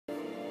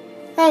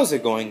How's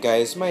it going,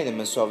 guys? My name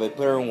is Suave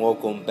Player and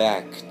welcome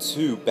back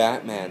to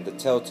Batman, the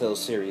Telltale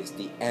series,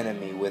 The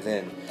Enemy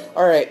Within.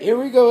 Alright, here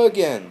we go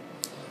again.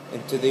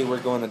 And today we're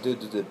going to do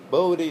the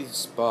Bodhi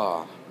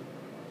Spa.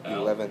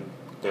 11:30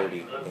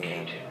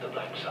 a.m. The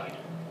black site?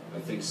 I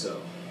think so.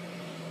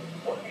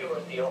 While you were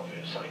at the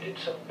office, I did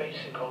some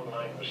basic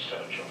online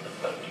research on the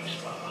Bodhi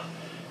Spa.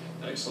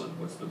 Excellent.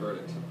 What's the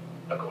verdict?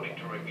 According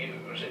to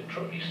reviews, it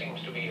truly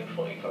seems to be a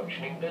fully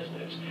functioning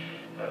business,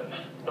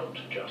 not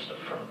just a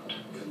front.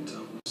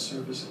 Condone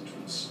service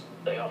entrance.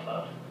 They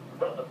offer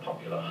rather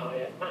popular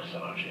high-end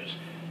massages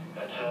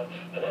and have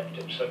an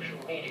active social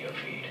media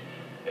feed.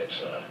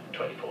 It's a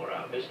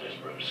 24-hour business,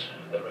 Bruce.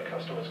 There are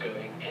customers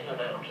going in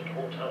and out at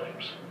all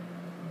times.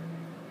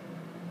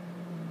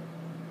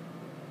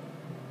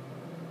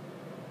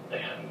 They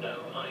have no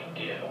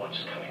idea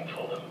what's coming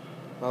for them.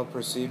 I'll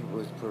proceed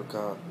with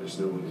There's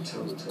no way to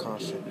tell until we get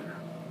caution. in there.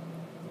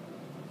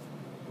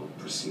 We'll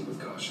proceed with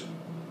caution.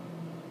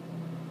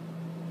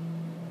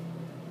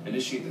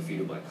 Initiate the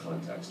feed of my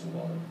contacts to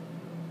Waller.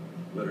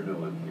 Let her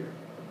know I'm here.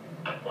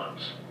 At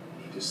once.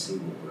 Need to see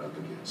what we're up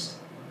against.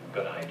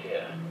 Good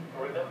idea.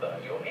 Remember,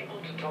 you're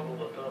able to toggle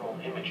the thermal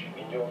imaging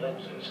in your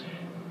lenses.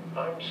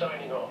 I'm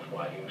signing off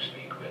while you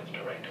speak with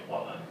Director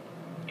Waller.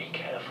 Be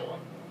careful.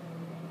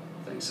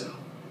 Thanks, Al.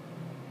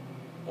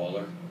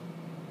 Waller,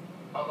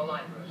 On the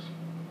line, Bruce.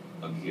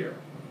 I'm here.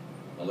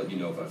 I'll let you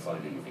know if I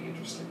find anything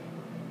interesting.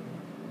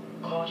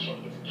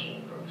 Caution is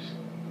key, Bruce.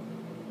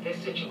 This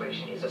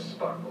situation is a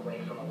spark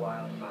away from a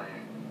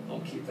wildfire. I'll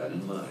keep that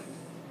in mind.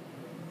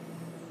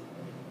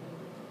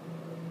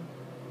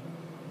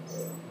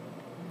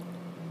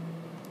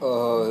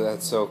 Oh,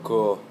 that's so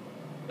cool.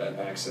 That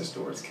access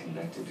door is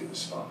connected to the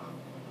spa.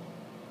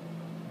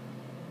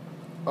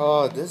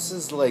 Oh, this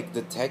is like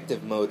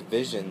detective mode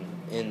vision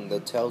in the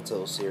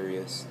Telltale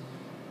series.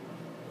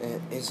 And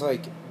it's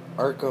like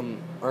Arkham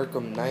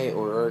Knight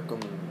or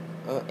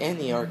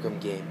any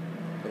Arkham game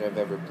that I've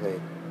ever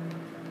played.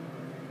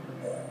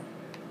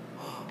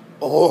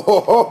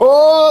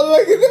 Oh,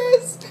 look at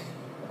this!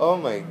 Oh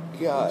my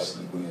god. Looks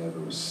like we have a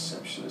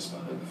receptionist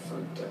behind the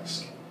front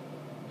desk.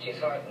 She's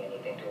hardly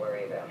anything to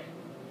worry about.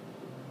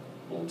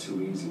 All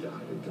too easy to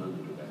hide a gun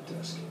under that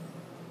desk.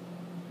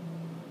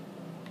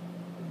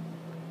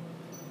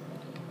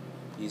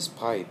 These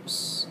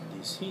pipes,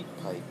 these heat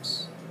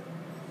pipes.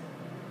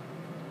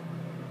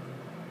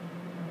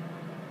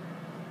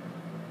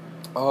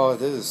 Oh,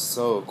 this is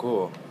so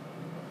cool.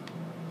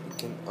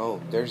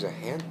 There's a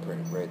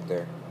handprint right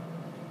there.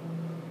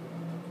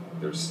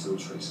 There's still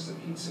traces of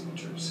heat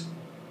signatures.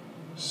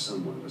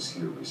 Someone was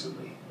here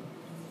recently.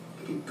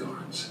 Maybe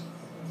guards.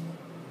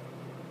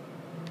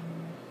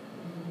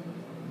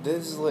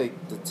 This is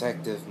like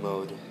detective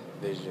mode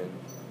vision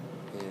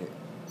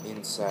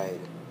inside,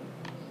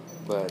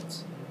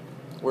 but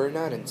we're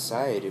not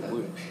inside. That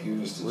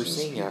appears to We're just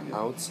seeing be it the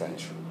outside.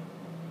 patron.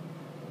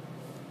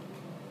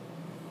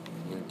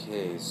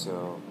 Okay,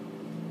 so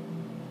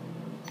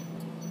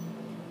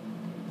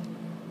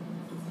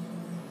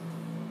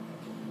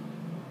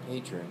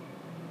patron.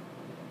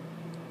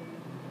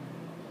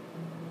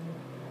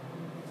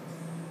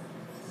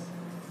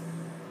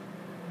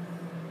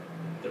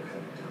 They're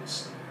heading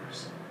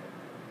downstairs.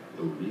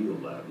 The real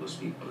lab must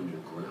be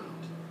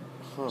underground.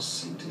 Huh.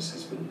 Sanctus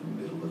has been in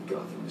the middle of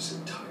Gotham this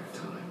entire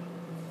time.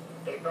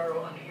 They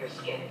burrow under your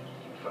skin and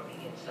eat you from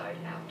the inside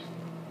out.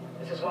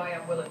 This is why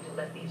I'm willing to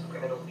let these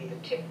criminals be the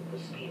tip of the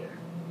spear.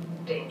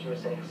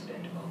 Dangerous and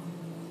expendable.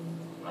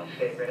 My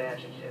favorite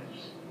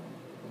adjectives.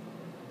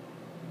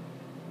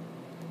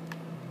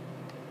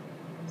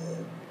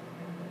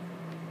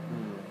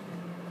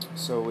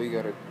 So we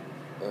gotta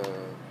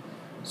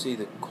see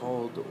the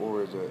cold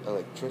or the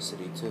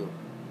electricity too.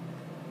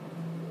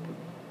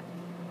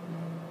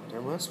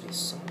 There must be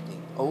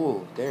something.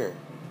 Oh, there.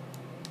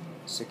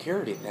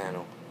 Security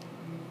panel.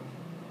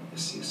 I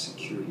see a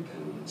security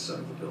panel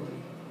inside the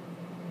building.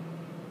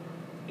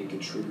 It can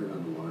trigger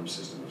an alarm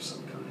system of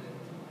some kind.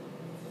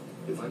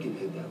 If I can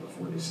hit that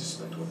before they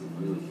suspect what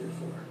we're really here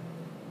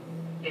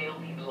for. They'll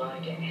be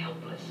blind and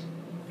helpless.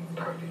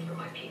 Perfect for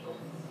my people.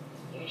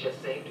 You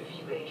just saved a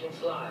few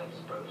agents' lives,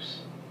 Bruce.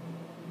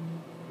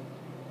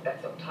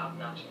 That's some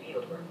top-notch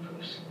field work,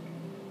 Bruce.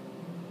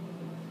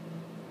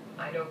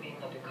 I know being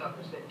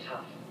undercover's been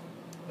tough,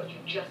 but you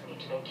just need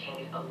to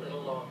maintain it a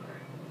little longer.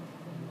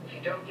 If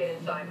you don't get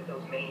inside with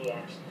those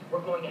maniacs,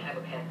 we're going to have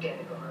a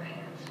pandemic on our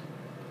hands.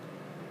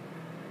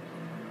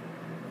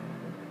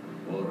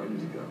 Well, ready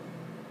to go.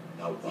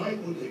 Now, why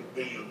would a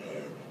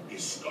billionaire be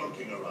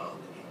skulking around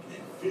in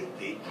a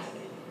filthy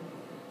alley?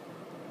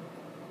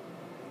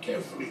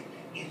 Carefully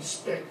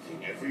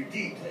inspecting every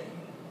detail.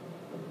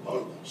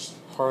 Almost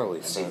Harley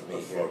as sent if me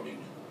here.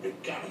 performing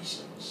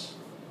reconnaissance.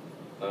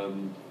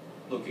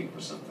 Looking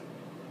for something.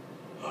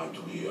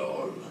 Aren't we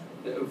all?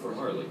 For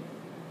Harley.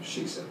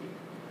 She sent me.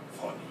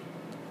 Funny.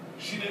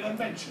 She didn't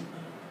mention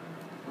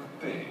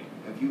What Bane,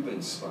 have you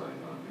been spying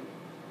on me?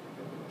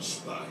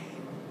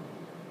 spying.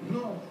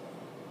 No.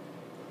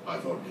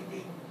 I've only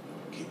been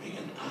keeping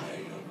an eye on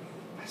you.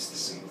 That's the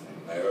same thing.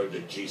 I heard the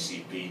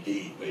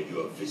GCPD paid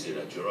you a visit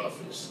at your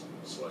office,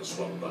 so I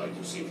swung by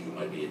to see if you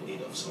might be in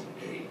need of some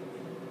aid.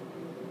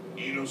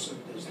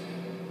 Innocent as that.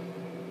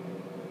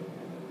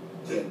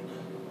 Then,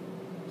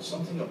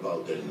 something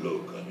about the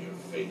look on your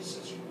face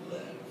as you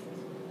left.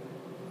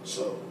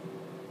 So,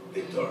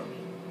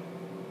 determined.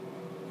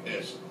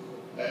 Yes,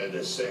 I had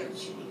a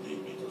sense you would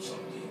lead me to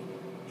something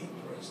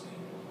interesting.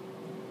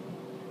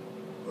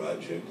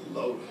 Project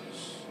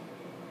Lotus.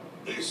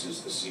 This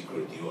is the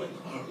secret you and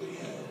Harley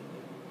had.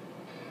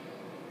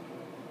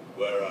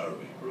 Where are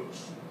we,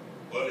 Bruce?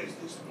 What is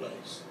this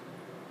place?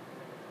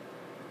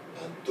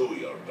 And do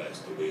your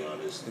best to be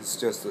honest. It's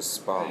just a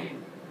spa.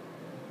 Wayne,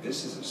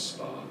 this is a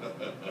spa.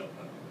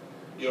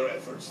 Your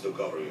efforts to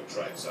cover your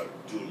tracks are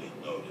duly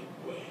noted,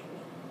 Wayne.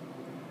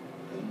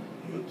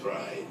 You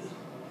tried.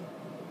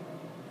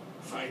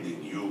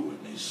 Finding you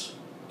in this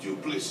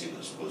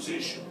duplicitous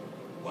position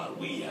while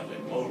we have a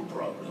mole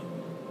problem.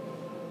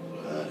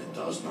 Well, it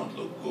does not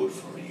look good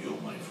for you,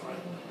 my friend.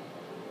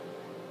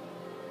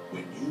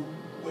 When you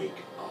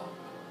wake up,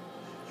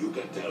 you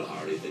can tell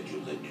Harley that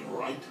you led me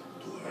right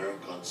to her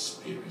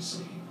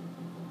conspiracy.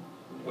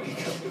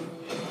 Wake up.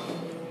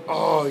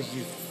 Oh,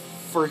 you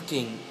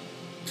freaking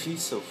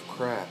piece of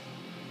crap.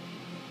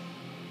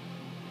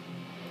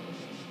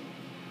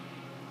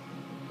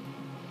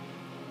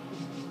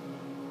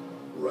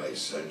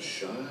 Rise and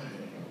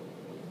shine.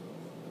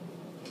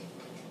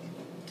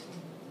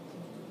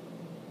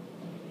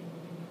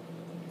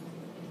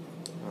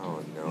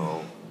 Oh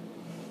no.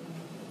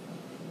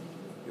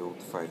 The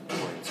old 5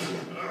 points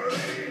again.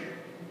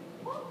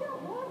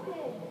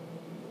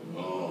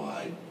 Oh,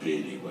 I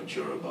pity what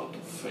you're about to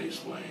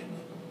face, Wayne.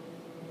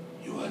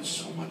 You had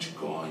so much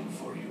going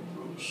for you,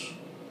 Bruce.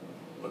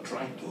 But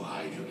trying to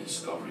hide your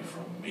discovery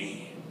from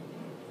me,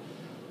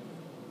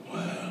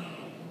 well,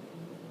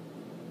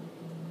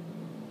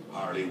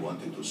 Harley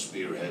wanted to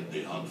spearhead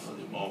the hunt for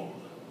the mole.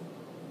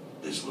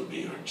 This would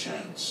be her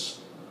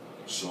chance.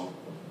 So,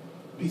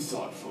 be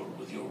thoughtful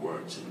with your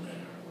words in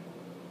there.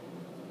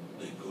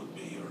 They could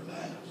be your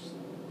last.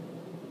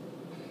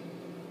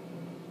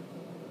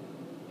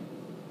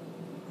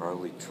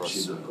 Harley trusts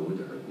She's me. not going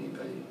to hurt me,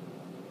 Payne.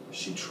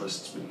 She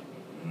trusts me.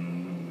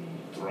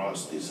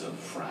 Trust is a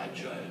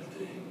fragile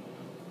thing.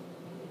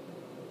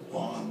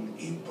 One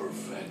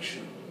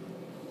imperfection,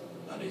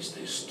 and it's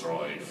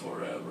destroyed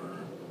forever.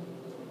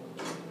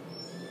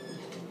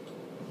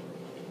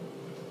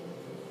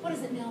 What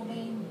is it now,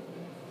 Wayne?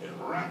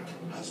 A rat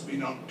has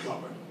been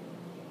uncovered.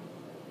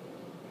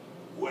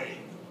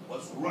 Wayne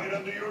was right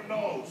under your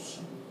nose.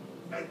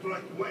 I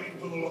tracked Wayne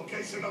to the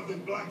location of the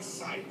black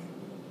site.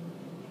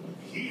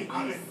 He had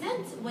I it.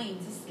 sent Wayne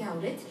to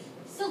scout it,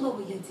 so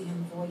lower your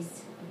damn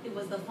voice. It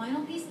was the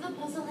final piece of the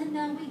puzzle, and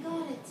now we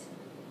got it.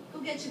 Go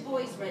get your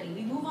boys ready.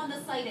 We move on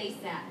the site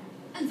ASAP.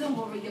 And don't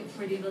worry your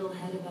pretty little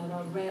head about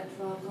our rat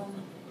problem.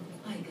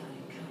 I got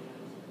it covered.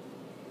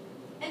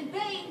 And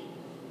Bane,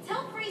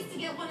 tell Priest to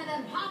get one of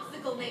them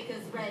popsicle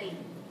makers ready.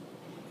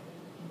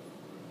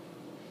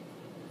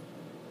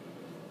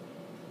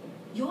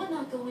 You're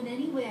not going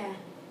anywhere.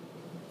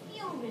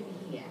 You're in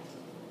here.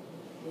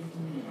 With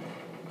me.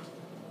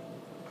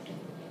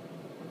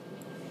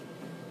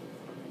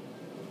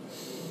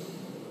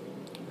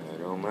 I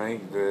don't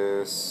like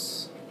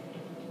this.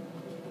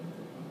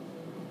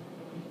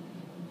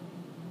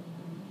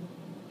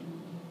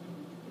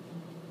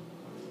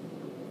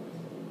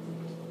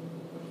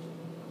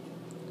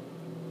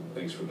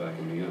 Thanks for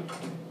backing me up.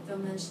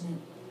 Don't mention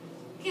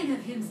it. Can't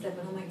have him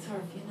stepping on my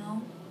turf, you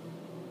know?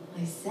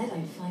 I said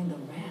I'd find the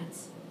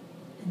rats,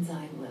 and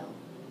I will.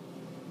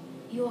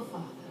 Your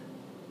father,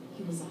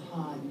 he was a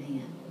hard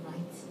man,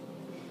 right?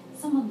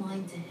 Someone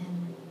lied to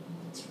him,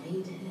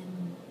 betrayed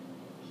him.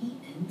 He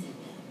ended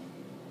them.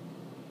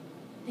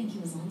 Think he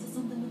was onto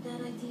something with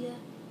that idea?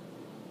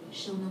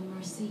 Show no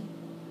mercy,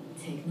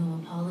 take no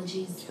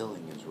apologies.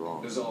 Killing is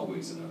wrong. There's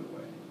always another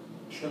way.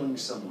 Killing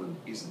someone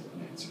isn't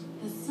an answer.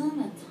 The son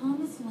of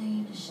Thomas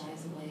Wayne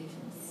shies away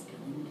from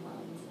spilling blood.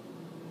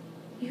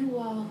 You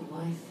are who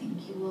I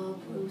think you are,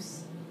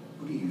 Bruce.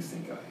 Who do you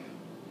think I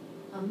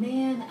am? A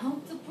man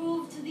out to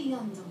prove to the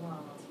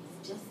underworld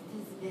he's just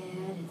as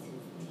bad as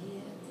his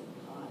dear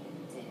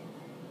departed dad.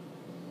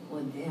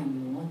 Or there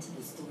more to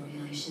the story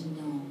I should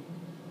know.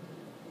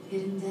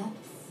 Hidden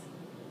depths.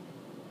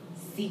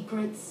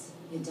 Secrets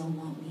you don't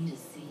want me to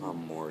see.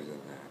 I'm more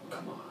than that.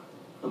 Come on.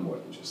 I'm more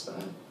than just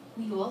that.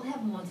 We all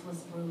have more to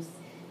us, Bruce.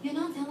 You're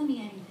not telling me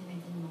anything I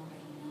didn't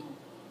already know.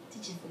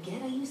 Did you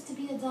forget I used to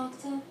be a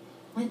doctor?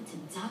 Went to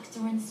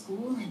doctoring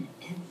school and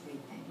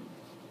everything.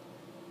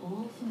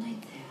 All for my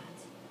dad.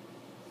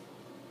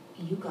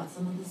 You got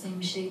some of the same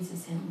shades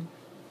as him.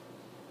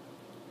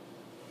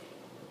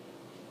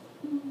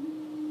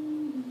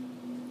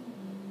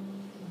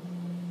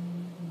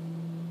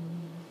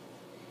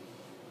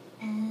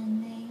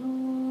 And they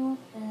all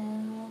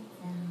fell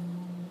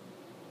down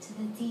to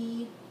the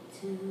deep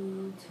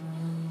to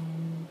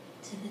drown,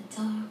 to the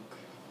dark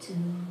to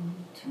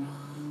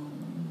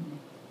drown.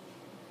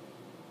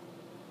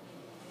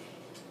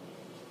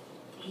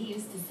 He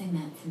used to sing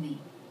that to me,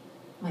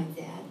 my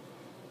dad.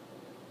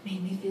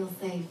 Made me feel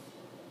safe,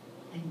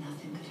 like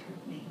nothing could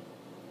hurt me.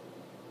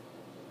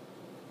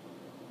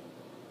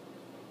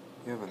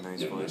 You have a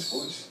nice You have a nice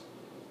voice.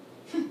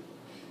 voice.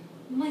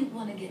 Might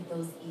want to get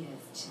those ears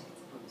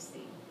checked,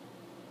 Brucey.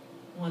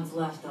 What's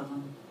left of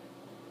them.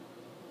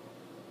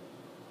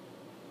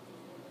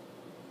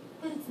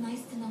 But it's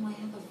nice to know I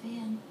have a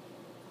fan.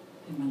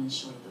 Been running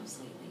short of those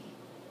lately.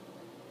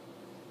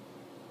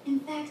 In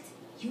fact,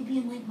 you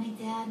being like my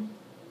dad,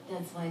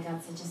 that's why I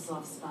got such a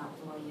soft spot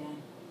for you.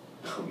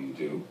 Oh, you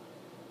do?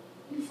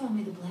 You found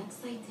me the black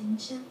site,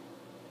 didn't you?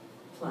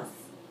 Plus,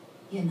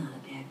 you're not a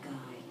bad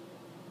guy.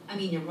 I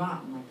mean, you're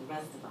rotten like the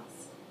rest of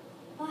us.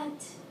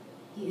 But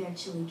you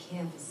actually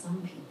care for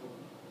some people.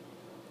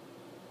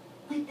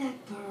 Like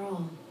that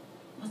girl.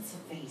 What's her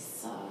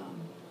face?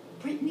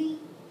 Brittany?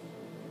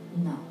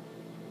 No.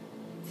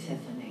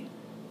 Tiffany.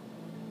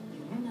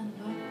 You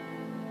remember?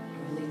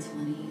 Early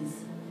 20s,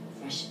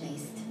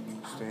 fresh-faced.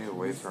 Stay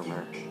away from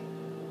her.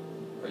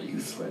 Are you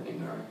threatening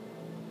her?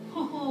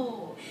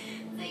 Oh,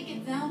 take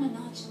it down a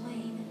notch,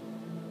 Lane.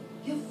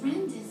 Your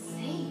friend is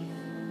safe.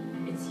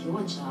 It's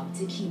your job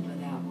to keep her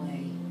that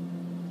way.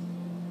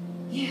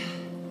 Yeah,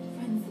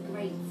 friends are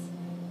great.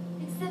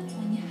 Except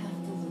when you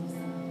have to lose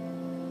them.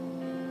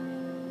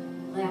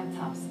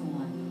 Laptop's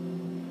gone.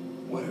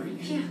 What are you?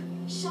 Yeah,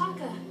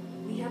 shocker.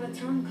 We have a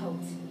turncoat.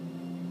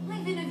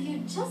 I've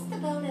interviewed just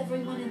about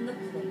everyone in the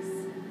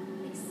place.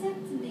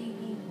 Except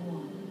maybe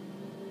one.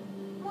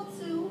 Or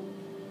two.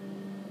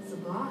 So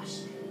gosh,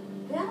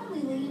 that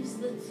only leaves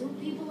the two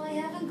people I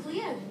haven't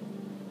cleared.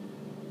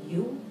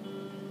 You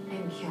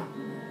and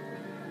Captain.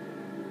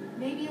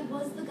 Maybe it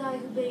was the guy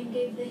who Bane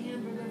gave the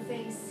hamburger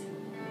face.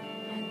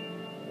 But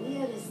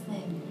weirdest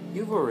thing.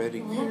 You've already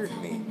The cleared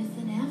laptop me. went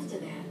missing after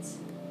that.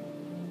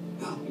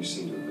 Well, you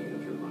seem to have made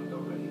up your mind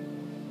already.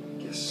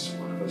 Guess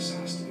one of us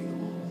has to be the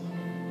mole.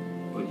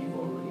 But you've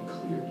already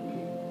cleared me.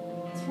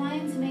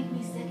 Trying to make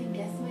me second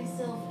guess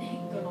myself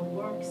ain't gonna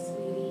work,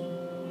 sweetie.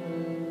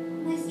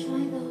 Nice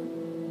try though.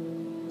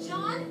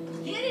 John,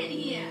 get in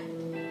here!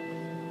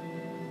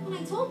 When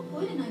I told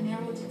Puddin I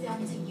narrowed it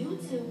down to you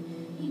two,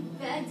 he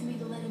begged me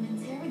to let him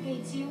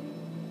interrogate you.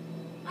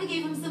 I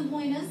gave him some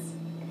pointers,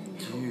 and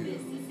now Dude.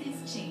 this is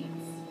his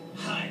chance.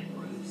 Hi,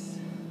 Bruce.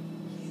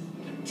 You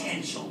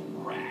potential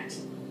rat.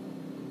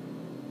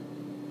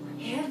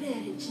 Have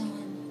at it,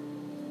 John.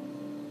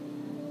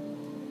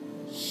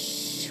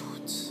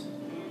 Shoot.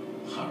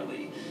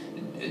 Harley,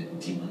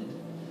 do you mind?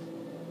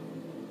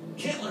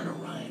 Can't learn to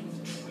rhyme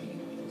with training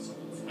wheels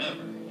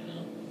forever, you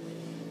know?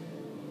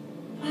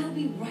 I'll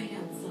be right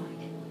outside.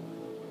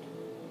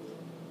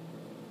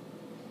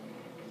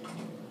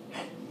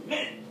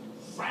 Admit it,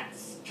 rat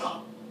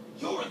scum.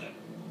 You're the...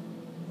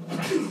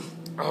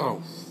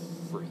 Oh,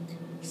 freak.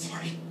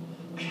 Sorry,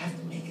 I have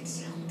to make it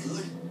sound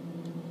good.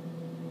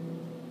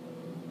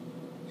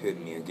 Hit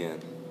me again.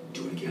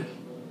 Do it again.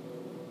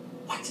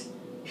 What?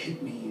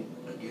 Hit me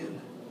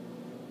again.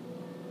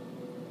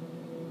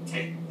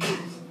 Take...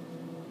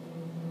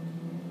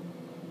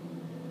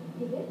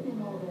 You hit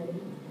him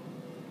already.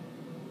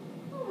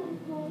 Oh,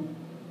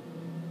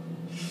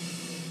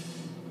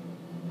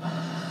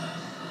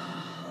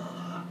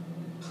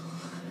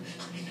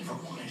 I never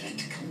wanted it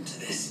to come to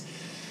this.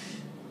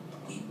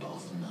 But we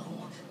both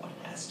know what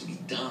has to be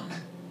done.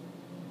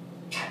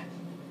 Cat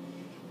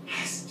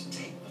has to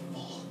take the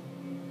fall.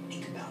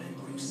 Think about it,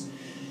 Bruce.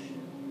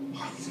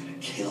 Harley's gonna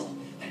kill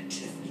that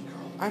Tiffany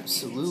girl.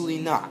 Absolutely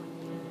not.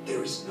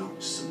 There is no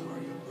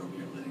scenario where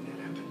we are letting that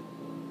happen.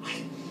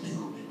 I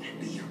knew that'd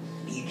be your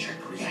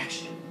knee-jerk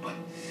reaction, but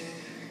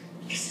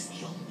this is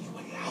the only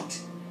way out.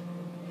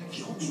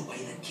 The only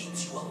way that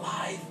keeps you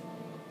alive.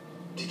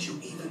 Did you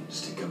even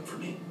stick up for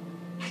me?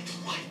 I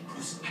tried,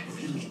 Bruce. I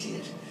really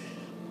did.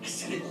 I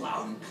said it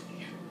loud and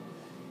clear.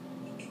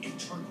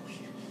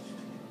 Internally,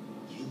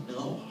 you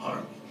know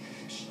Harley.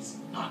 She's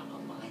not a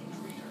mind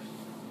reader.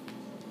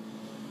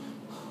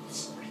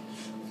 Sorry,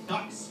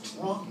 not as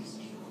strong as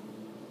you.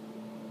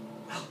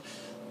 Well,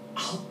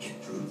 I'll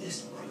get through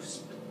this, Bruce,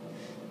 but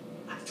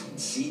I don't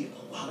see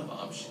a lot of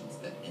options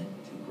that end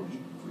too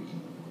great for you.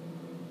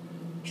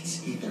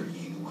 It's either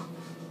you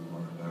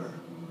or her.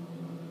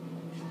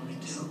 What do you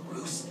want to do,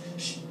 Bruce?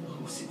 She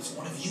knows it was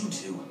one of you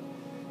two.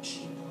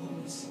 She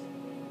knows.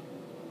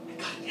 I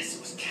gotta guess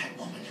it was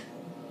Catwoman.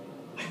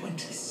 I went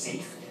to the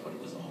safe, but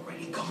it was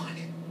already gone.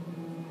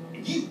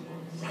 And you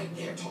were right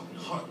there talking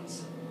to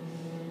Harley's.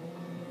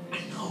 I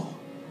know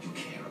you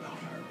care about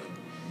her,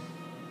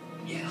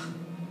 but yeah,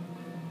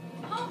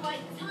 all right,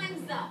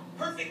 time's up.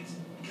 perfect,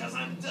 because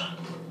I'm done.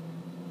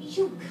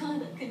 You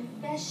got a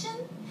confession?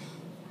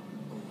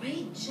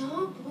 Great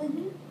job,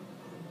 Puddin.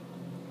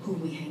 Who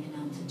we hanging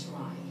out to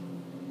dry?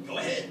 Go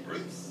ahead,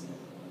 Bruce.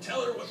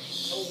 Tell her what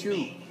you told Shoot.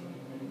 me.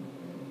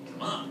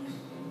 Come on.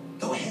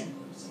 Go ahead,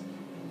 Bruce.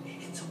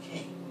 It's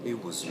okay.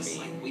 It was Just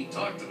me. like we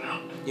talked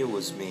about. It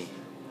was me.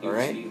 It was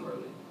Alright? me,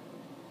 Harley.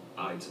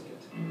 I took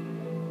it.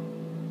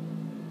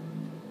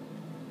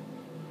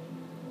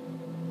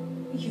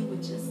 You were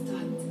just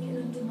starting to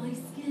get under my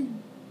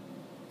skin.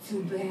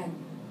 Too bad.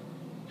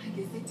 I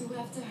guess I do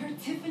have to hurt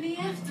Tiffany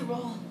after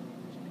all.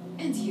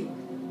 And you,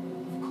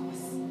 of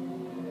course.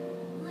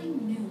 I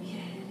knew you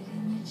had it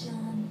in you,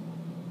 John.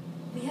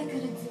 We are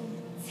gonna do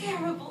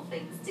terrible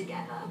things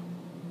together.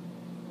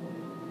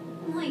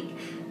 Like,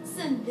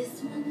 send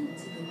this one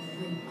to the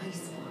great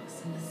icebox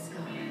in the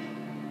sky.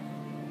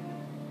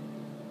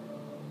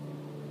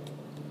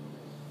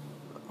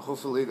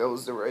 Hopefully that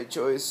was the right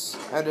choice.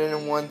 I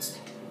didn't want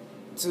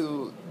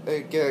to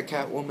get a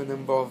Catwoman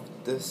involved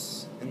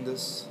in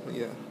this,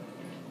 yeah.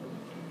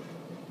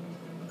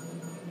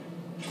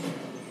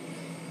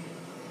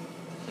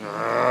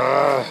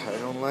 I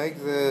don't like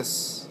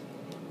this.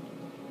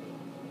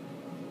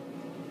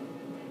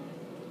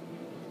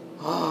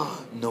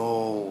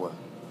 No.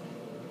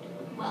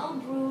 Well,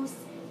 Bruce,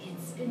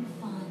 it's been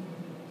fun.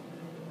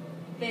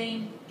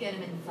 Bane, get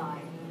him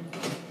inside.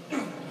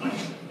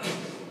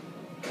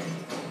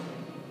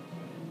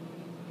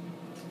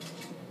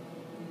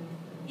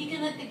 You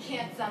can let the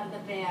cats out of the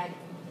bag.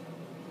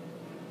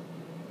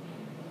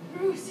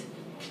 Bruce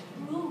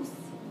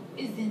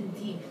is in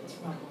deep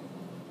trouble.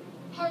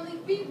 Harley,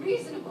 be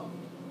reasonable.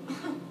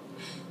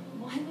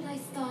 Why would I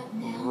start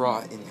now?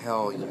 Rot in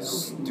hell, you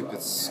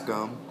stupid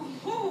scum.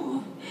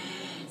 Oh,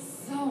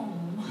 so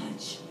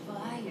much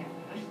fire.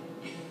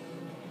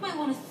 Might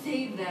want to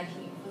save that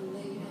heat for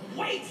later.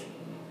 Wait!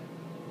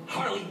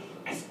 Harley,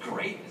 as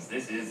great as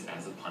this is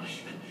as a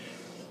punishment,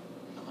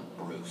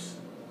 Bruce,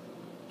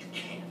 you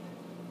can't.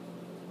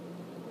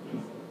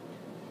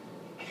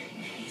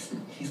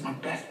 He's my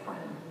best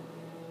friend.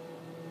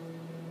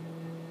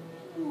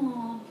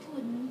 Aw,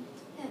 Puddin',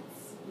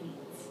 that's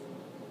sweet.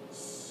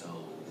 So,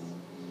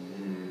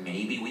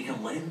 maybe we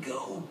can let him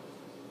go.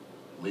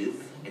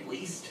 Live, at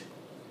least.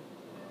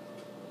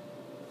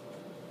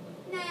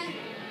 Nah.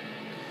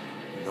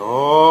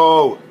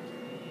 No!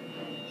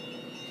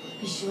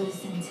 Be sure to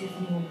send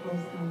Tiffany a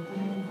postcard from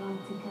an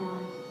invited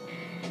card.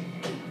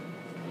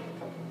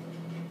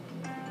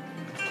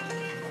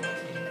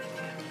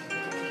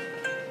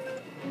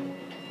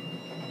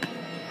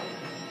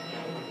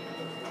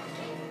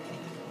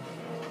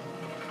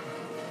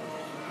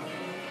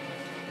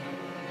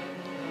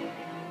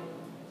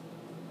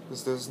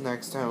 Is this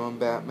next time on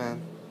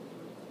Batman?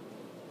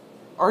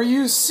 Are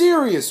you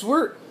serious?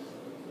 We're...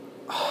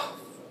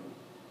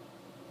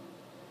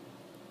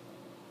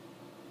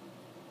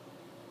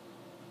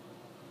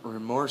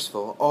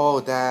 Remorseful. Oh,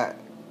 that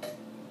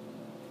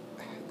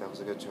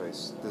was a good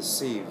choice.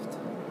 Deceived.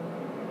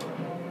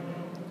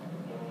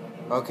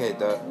 Okay,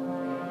 that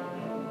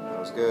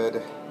was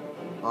good.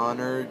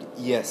 Honored.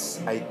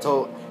 Yes,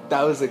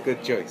 that was a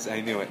good choice.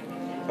 I knew it.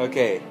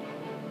 Okay.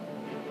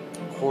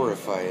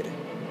 Horrified.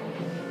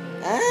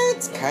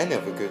 That's kind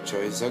of a good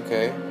choice.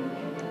 Okay.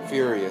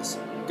 Furious.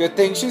 Good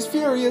thing she's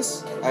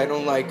furious. I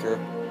don't like her.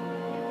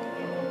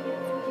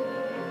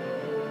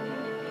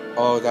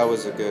 Oh, that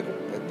was a good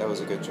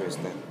choice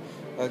then.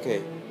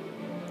 Okay.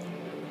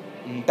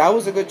 That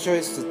was a good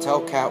choice to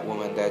tell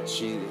Catwoman that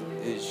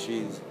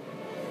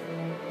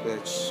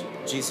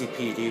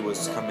GCPD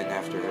was coming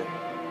after her.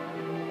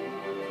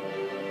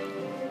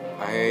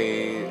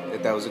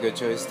 That was a good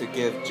choice to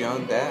give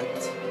John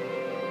that.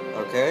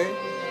 Okay.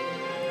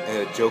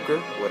 Joker,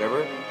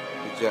 whatever.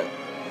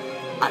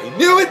 I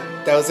knew it!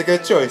 That was a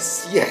good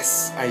choice.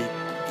 Yes, I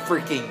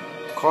freaking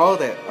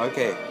called it.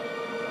 Okay.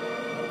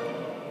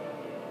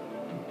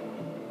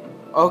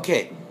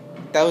 Okay,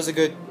 that was a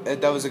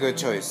good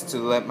choice to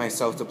let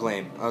myself to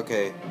blame.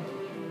 Okay,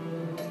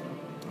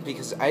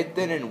 because I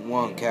didn't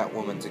want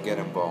Catwoman to get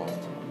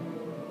involved.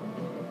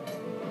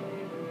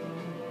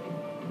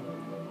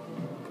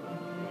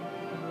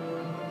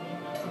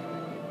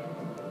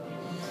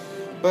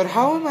 But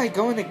how am I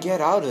going to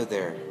get out of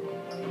there?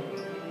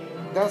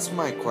 That's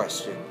my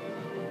question.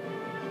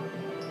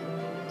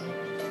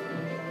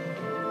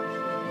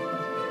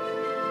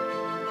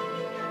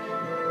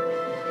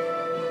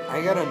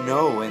 I gotta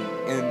know in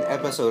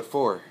episode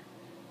 4,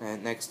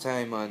 and next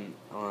time on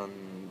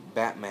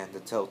Batman the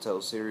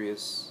Telltale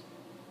series.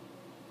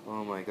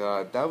 Oh my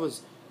god,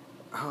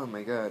 oh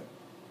my god.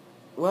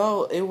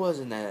 Well, it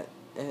wasn't that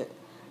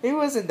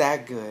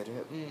good.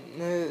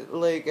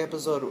 Like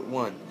episode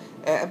 1.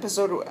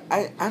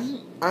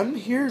 I'm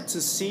here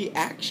to see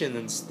action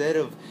instead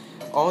of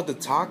all the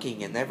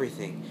talking and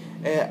everything.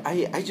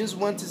 I just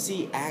want to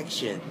see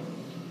action,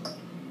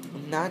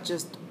 not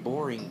just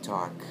boring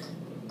talk.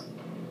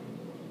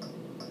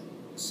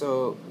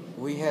 So,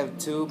 we have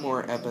 2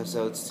 more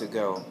episodes to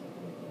go.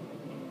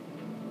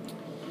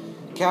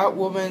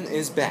 Catwoman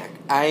is back.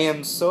 I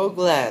am so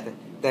glad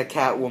that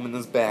Catwoman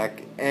is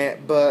back.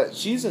 But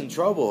she's in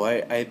trouble,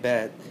 I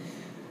bet.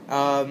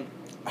 And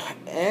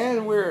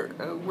we're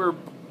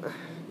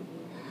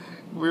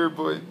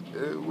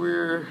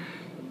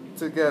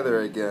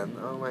together again.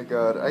 Oh my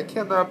god. I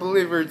cannot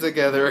believe we're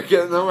together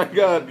again. Oh my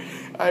god.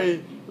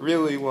 I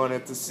really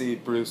wanted to see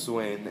Bruce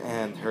Wayne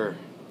and her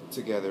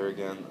together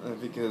again.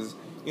 Because...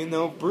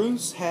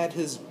 Bruce had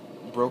his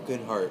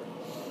broken heart,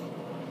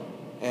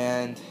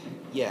 and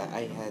yeah,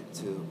 I had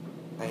to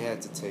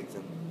take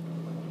them.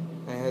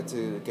 I had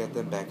to get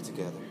them back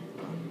together.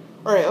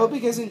 Alright, I hope you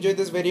guys enjoyed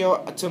this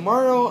video.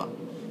 Tomorrow,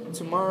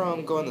 tomorrow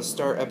I'm going to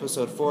start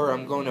episode 4.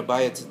 I'm going to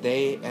buy it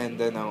today, and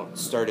then I'll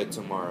start it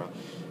tomorrow.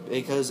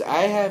 Because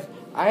I have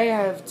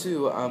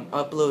to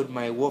upload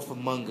my Wolf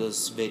Among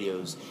Us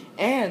videos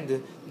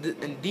and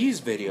these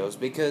videos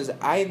because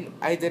I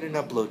didn't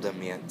upload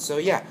them yet. So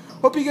yeah,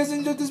 hope you guys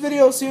enjoyed this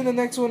video. See you in the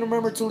next one.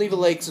 Remember to leave a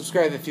like,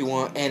 subscribe if you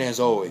want, and as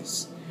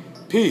always,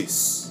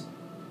 peace.